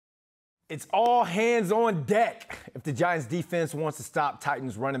It's all hands on deck if the Giants defense wants to stop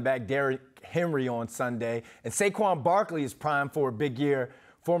Titans running back Derrick Henry on Sunday. And Saquon Barkley is primed for a big year.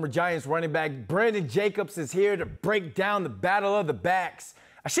 Former Giants running back Brandon Jacobs is here to break down the battle of the backs.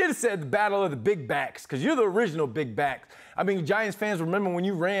 I should have said the battle of the big backs, because you're the original big backs. I mean, Giants fans remember when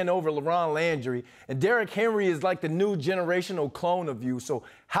you ran over LaRon Landry, and Derrick Henry is like the new generational clone of you. So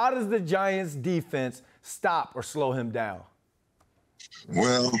how does the Giants defense stop or slow him down?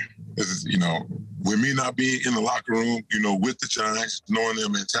 Well, with me not being in the locker room, with the Giants, knowing their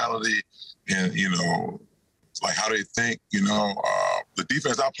mentality and, like how they think, the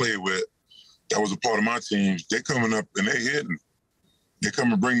defense I played with, that was a part of my team, they're coming up and they're hitting. They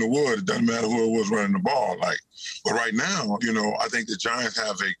come and bring the wood. It doesn't matter who it was running the ball. But right now, I think the Giants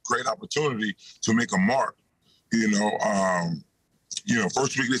have a great opportunity to make a mark.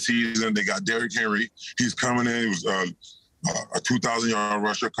 First week of the season, they got Derrick Henry. He's coming in. He was a 2,000-yard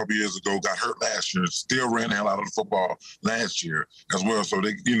rusher a couple years ago. Got hurt last year. Still ran the hell out of the football last year as well. So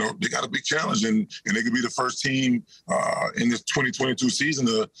they got a big challenge, and they could be the first team in this 2022 season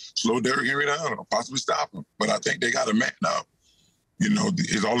to slow Derrick Henry down or possibly stop him. But I think they got a man now.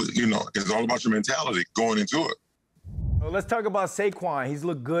 It's all about your mentality going into it. Well, let's talk about Saquon. He's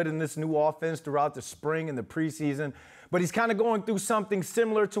looked good in this new offense throughout the spring and the preseason, but he's kind of going through something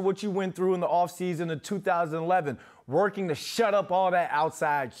similar to what you went through in the offseason of 2011, working to shut up all that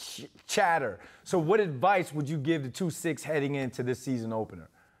outside chatter. So what advice would you give to 2-6 heading into this season opener?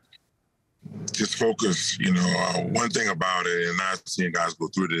 Just focus. One thing about it, and I've seen guys go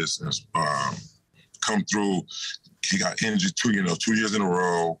through this, is come through. He got injured 2 years in a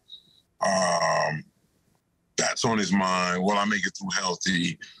row. That's on his mind. Will I make it through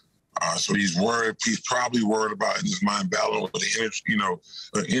healthy? So he's worried. He's probably worried about in his mind battling with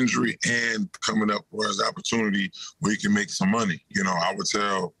an injury and coming up for his opportunity where he can make some money. I would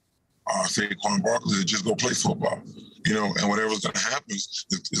tell Saquon Barkley to just go play football. And whatever's going to happen is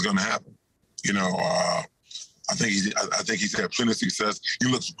going to happen. I think he's had plenty of success. He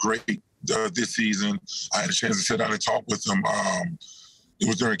looks great this season. I had a chance to sit down and talk with him. It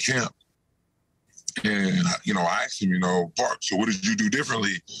was during camp. And, I asked him, Bark, so what did you do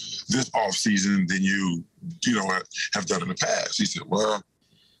differently this offseason than you have done in the past? He said, well,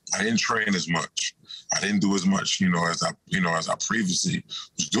 I didn't train as much. I didn't do as much, as I previously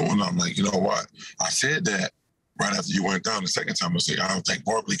was doing. I'm like, you know what? I said that right after you went down the second time. I said, I don't think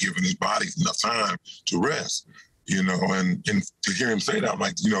Barkley giving his body enough time to rest. And to hear him say that, I'm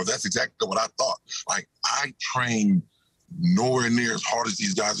like, that's exactly what I thought. Like, I train nowhere near as hard as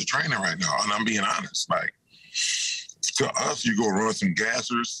these guys are training right now. And I'm being honest. Like, to us, you go run some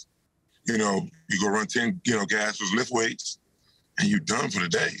gassers, you go run 10, gassers, lift weights, and you're done for the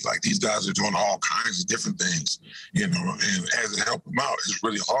day. Like, these guys are doing all kinds of different things, and as it helps them out, it's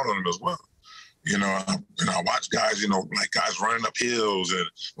really hard on them as well. And I watch guys, like guys running up hills, and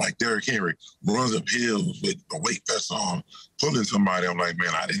like Derrick Henry runs up hills with a weight vest on, pulling somebody. I'm like, man,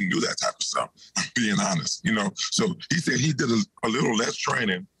 I didn't do that type of stuff. I'm being honest, So he said he did a little less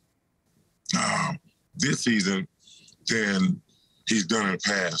training this season than he's done in the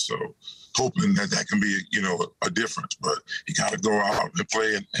past. So hoping that can be, a difference. But he got to go out and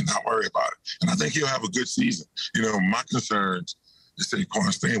play and not worry about it. And I think he'll have a good season. My concerns is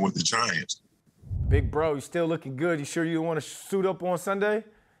Saquon staying with the Giants. Big bro, you still looking good. You sure you don't want to suit up on Sunday?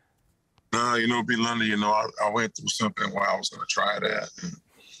 Nah, B. Lundy, I went through something where I was going to try that. And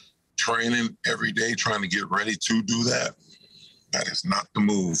training every day, trying to get ready to do that, that is not the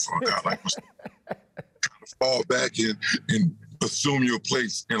move for a guy like myself. Kind of fall back and assume your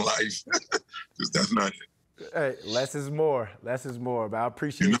place in life. Because that's not it. Hey, less is more. Less is more. But I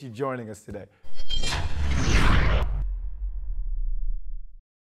appreciate you joining us today.